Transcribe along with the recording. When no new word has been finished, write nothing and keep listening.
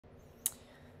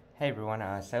Hey everyone,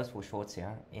 Salesforce Shorts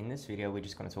here. In this video, we're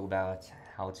just going to talk about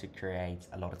how to create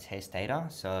a lot of test data.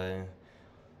 So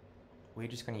we're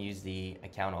just going to use the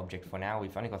account object for now.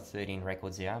 We've only got 13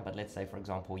 records here, but let's say, for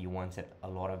example, you wanted a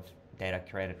lot of data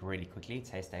created really quickly,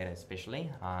 test data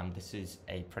especially. This is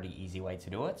a pretty easy way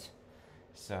to do it.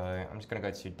 So I'm just going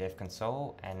to go to dev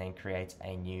console and then create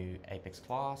a new Apex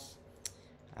class.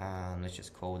 Let's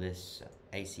just call this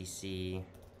ACC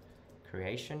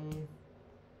creation.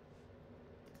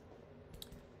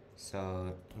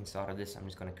 So inside of this, I'm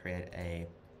just going to create a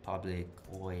public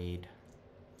void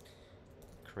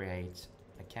create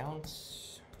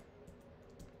accounts.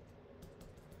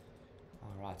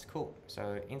 All right, cool.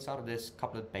 So inside of this,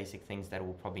 couple of basic things that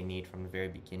we'll probably need from the very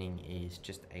beginning is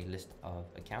just a list of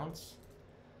accounts.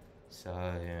 So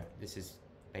this is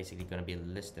basically going to be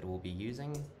a list that we'll be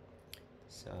using.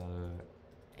 So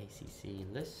ACC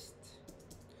list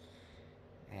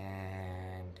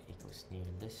and equals new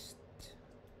list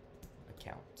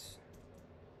account.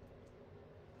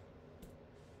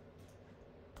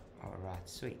 All right,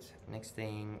 sweet. Next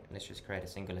thing, let's just create a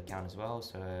single account as well.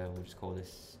 So we'll just call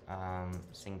this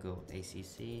single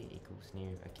ACC equals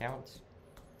new account.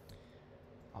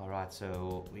 All right,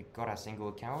 so we've got our single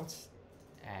account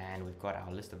and we've got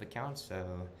our list of accounts. So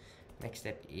next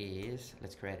step is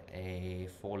let's create a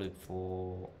for loop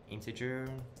for integer,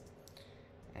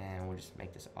 and we'll just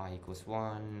make this I equals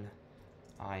 1.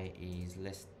 I is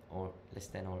less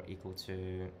than or equal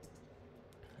to,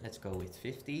 let's go with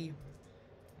 50,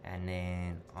 and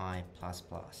then I plus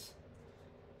plus.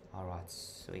 All right,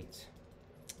 sweet.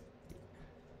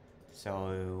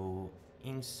 So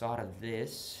inside of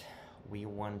this, we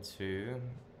want to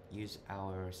use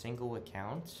our single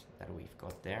account that we've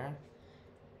got there,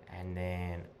 and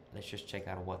then let's just check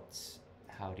out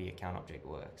how the account object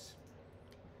works.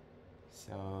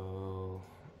 So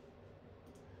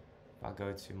if I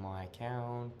go to my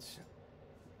account,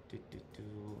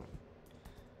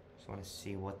 just want to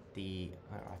see what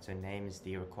alright, so name is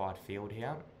the required field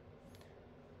here.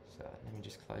 So let me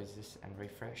just close this and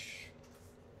refresh.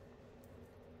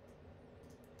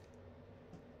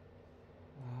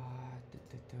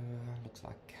 Looks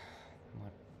like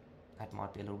that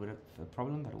might be a little bit of a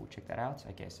problem, but we'll check that out.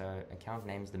 Okay, so account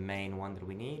name is the main one that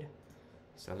we need.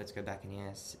 So let's go back in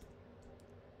here.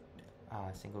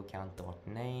 Single account dot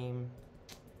name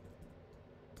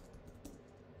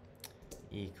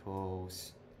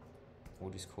equals,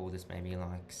 we'll just call this maybe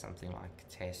like something like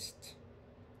test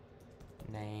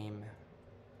name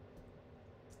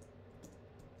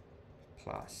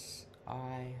plus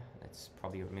I. Let's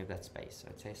probably remove that space.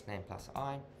 So test name plus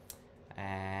I,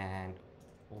 and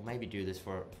we'll maybe do this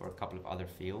for a couple of other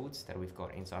fields that we've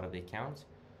got inside of the account.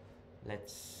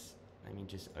 Let me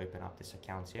just open up this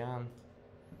account here.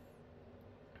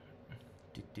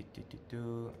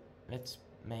 Let's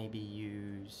maybe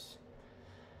use,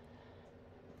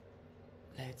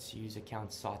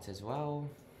 account site as well.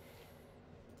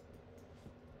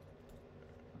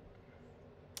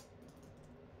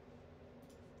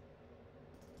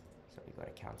 So we got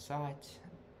account site,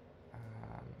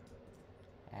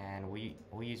 and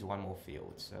we'll use one more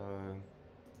field. So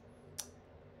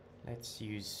let's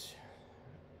use,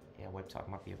 website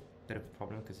might be a bit of a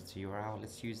problem because it's a URL.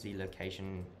 Let's use the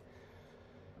location,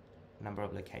 number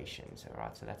of locations. All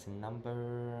right, so that's a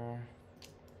number.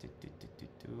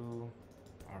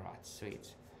 All right,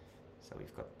 sweet. So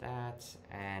we've got that,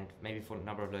 and maybe for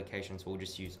number of locations, we'll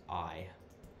just use I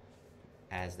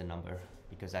as the number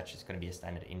because that's just going to be a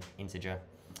standard integer.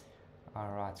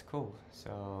 All right, cool.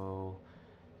 So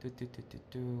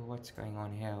what's going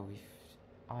on here? With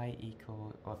I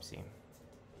equal, oopsie,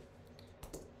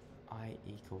 I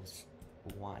equals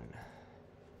 1.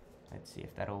 Let's see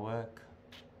if that'll work.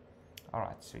 All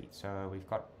right, sweet. So we've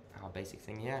got our basic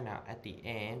thing here. Now at the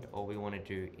end, all we want to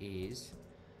do is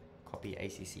copy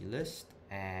ACC list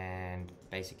and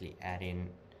basically add in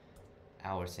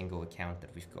our single account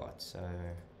that we've got. So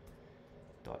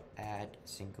dot add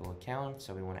single account.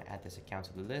 So we want to add this account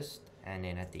to the list, and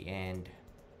then at the end,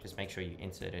 just make sure you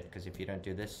insert it, because if you don't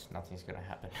do this, nothing's going to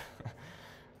happen.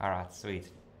 All right,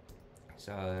 sweet.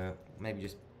 So maybe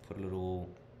just put a little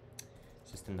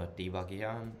system.debug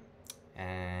here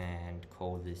and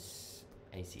call this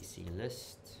ACC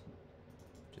list,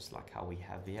 just like how we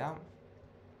have here.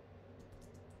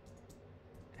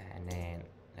 And then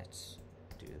let's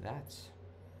do that.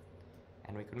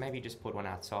 And we could maybe just put one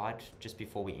outside just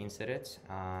before we insert it,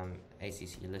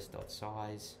 ACC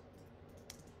list.size,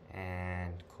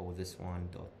 and call this one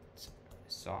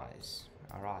 .size.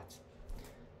 All right.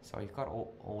 So you've got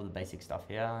all the basic stuff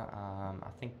here. I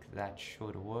think that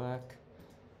should work.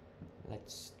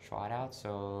 Let's try it out.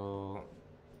 So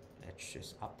let's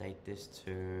just update this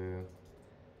to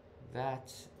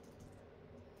that.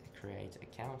 Create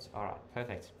accounts. All right,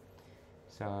 perfect.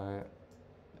 So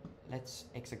let's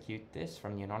execute this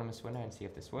from the anonymous window and see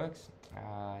if this works.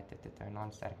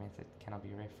 Non-static method cannot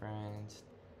be referenced.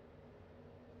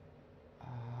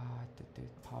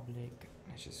 Public.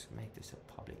 Let's just make this a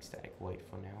public static void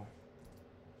for now.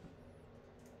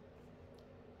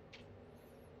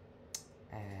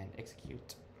 And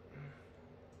execute.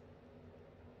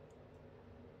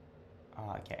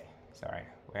 Okay, sorry.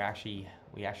 We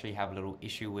actually have a little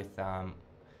issue with the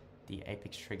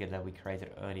Apex trigger that we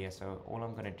created earlier. So all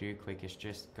I'm gonna do quick is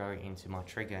just go into my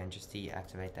trigger and just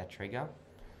deactivate that trigger.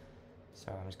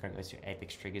 So I'm just gonna go to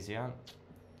Apex triggers here.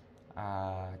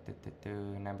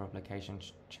 Number of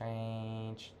locations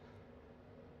change.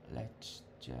 Let's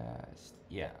just,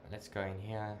 let's go in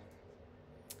here.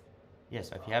 Yeah,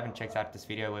 so if you haven't checked out this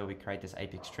video where we create this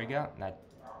Apex trigger that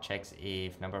checks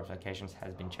if number of locations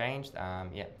has been changed,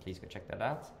 please go check that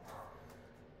out.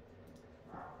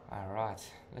 Alright,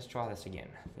 let's try this again.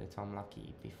 Third time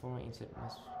lucky. Before insert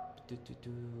must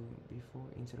before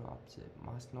insert or upset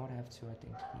must not have two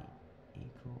identically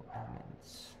equal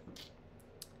elements.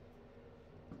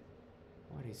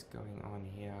 What is going on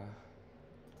here?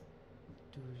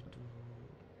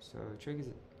 So trigger's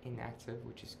inactive,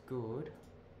 which is good.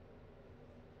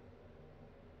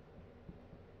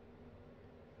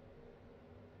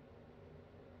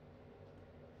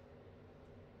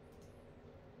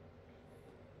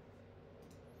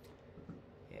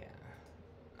 Yeah,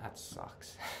 that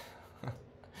sucks.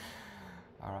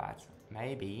 Alright,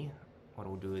 maybe what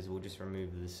we'll do is we'll just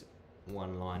remove this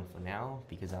one line for now,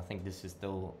 because I think this is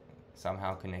still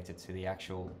somehow connected to the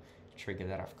actual trigger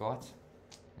that I've got.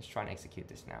 Let's try and execute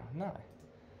this now. No,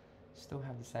 still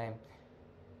have the same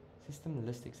system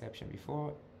list exception.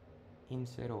 Before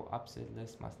insert or upset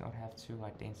list must not have two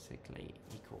identically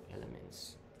equal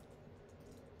elements.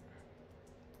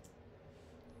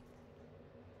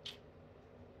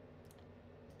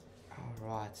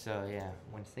 Alright, so yeah,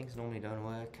 when things normally don't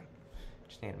work,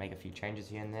 just need to make a few changes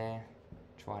here and there.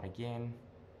 Try it again.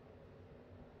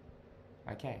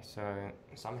 Okay, so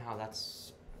somehow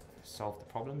that's solved the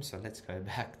problem. So let's go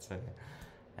back to,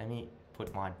 let me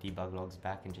put my debug logs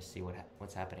back and just see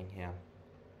what's happening here.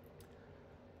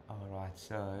 Alright,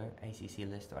 so ACC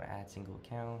list.add single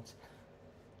account.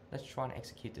 Let's try and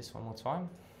execute this one more time.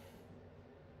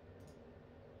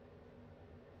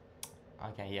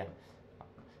 Okay, yeah.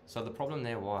 So the problem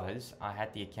there was I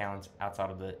had the account outside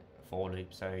of the for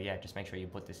loop. So yeah, just make sure you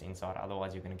put this inside,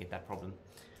 otherwise you're going to get that problem.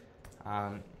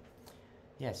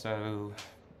 Yeah, so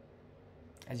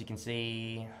as you can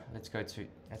see, let's go to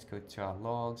our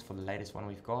logs for the latest one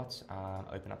we've got.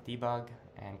 Open up debug,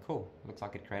 and cool. Looks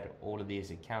like it created all of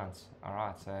these accounts. All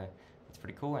right, so it's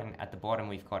pretty cool. And at the bottom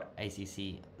we've got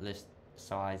ACC list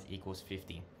size equals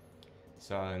 50.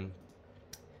 So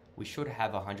we should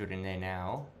have 100 in there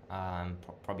now.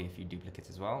 Probably a few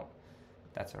duplicates as well.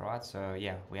 That's all right. So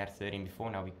yeah, we had 13 before.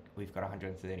 Now we've got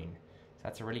 113. So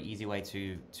that's a really easy way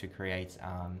to create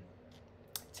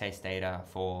test data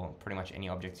for pretty much any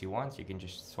objects you want. So you can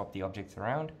just swap the objects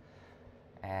around,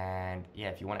 and yeah,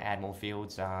 if you want to add more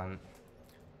fields,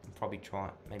 probably try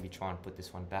and put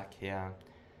this one back here.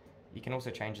 You can also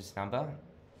change this number.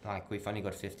 Like, we've only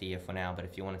got 50 here for now, but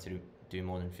if you wanted to do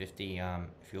more than 50,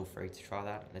 feel free to try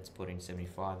that. Let's put in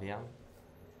 75 here.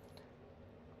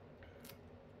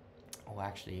 Or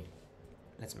actually,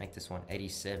 let's make this one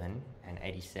 87, and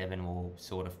 87 will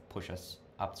sort of push us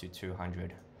up to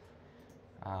 200.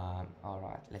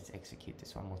 Alright, let's execute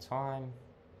this one more time.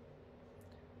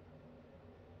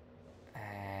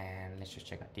 And let's just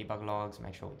check out debug logs,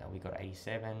 make sure that we got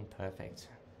 87, perfect.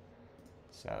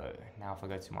 So now if I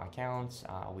go to my accounts,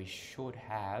 we should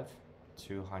have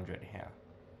 200 here.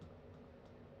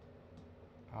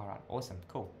 Alright, awesome,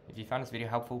 cool. If you found this video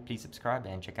helpful, please subscribe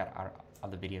and check out our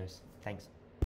other videos. Thanks.